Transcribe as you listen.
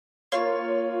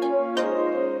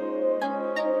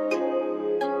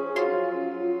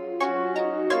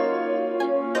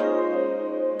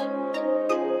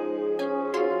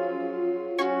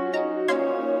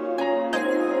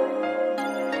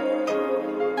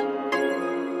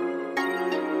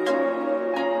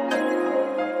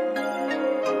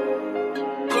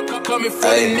Coming for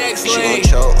the next She lane.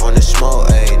 gon' choke on the smoke,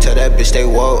 ayy. Tell that bitch they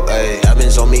woke, ayy.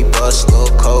 Diamonds on me, bust,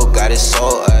 little coke, got it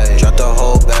sold, ayy. Drop the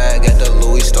whole bag at the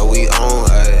Louis store we own,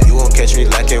 ayy. You won't catch me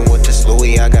lacking with this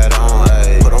Louis I got on,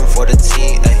 ayy. Put on for the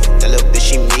team, ayy. That little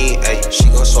bitch she mean, ayy. She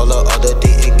gon' swallow all the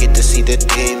D and get to see the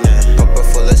demon. Pupper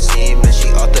full of semen, she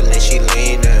off the lane, she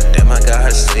leanin'. Damn, I got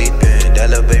her sleeping, that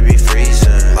little baby freezing.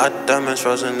 My diamonds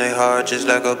frozen, they hard just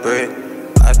like a brick.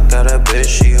 I got a bitch,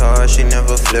 she hard, she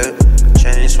never flip.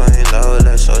 Chain swing low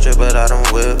like soldier, but I don't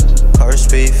whip. Car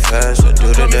speed fast, so do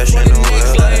the dash in the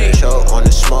whip. Choke on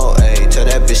the smoke, ayy. Tell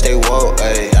that bitch they woke,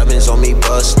 ayy. Diamonds on me,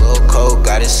 bust, little coke,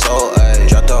 got it sold, ayy.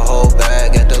 Drop the whole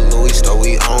bag at the Louis store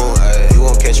we own, ayy. You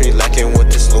won't catch me lacking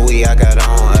with this Louis I got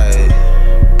on, ayy.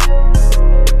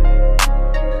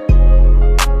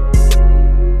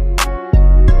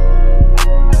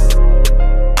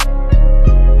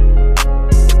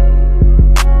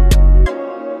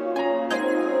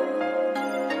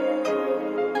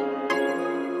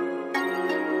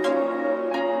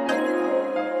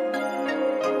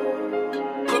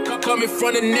 Coming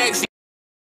from the next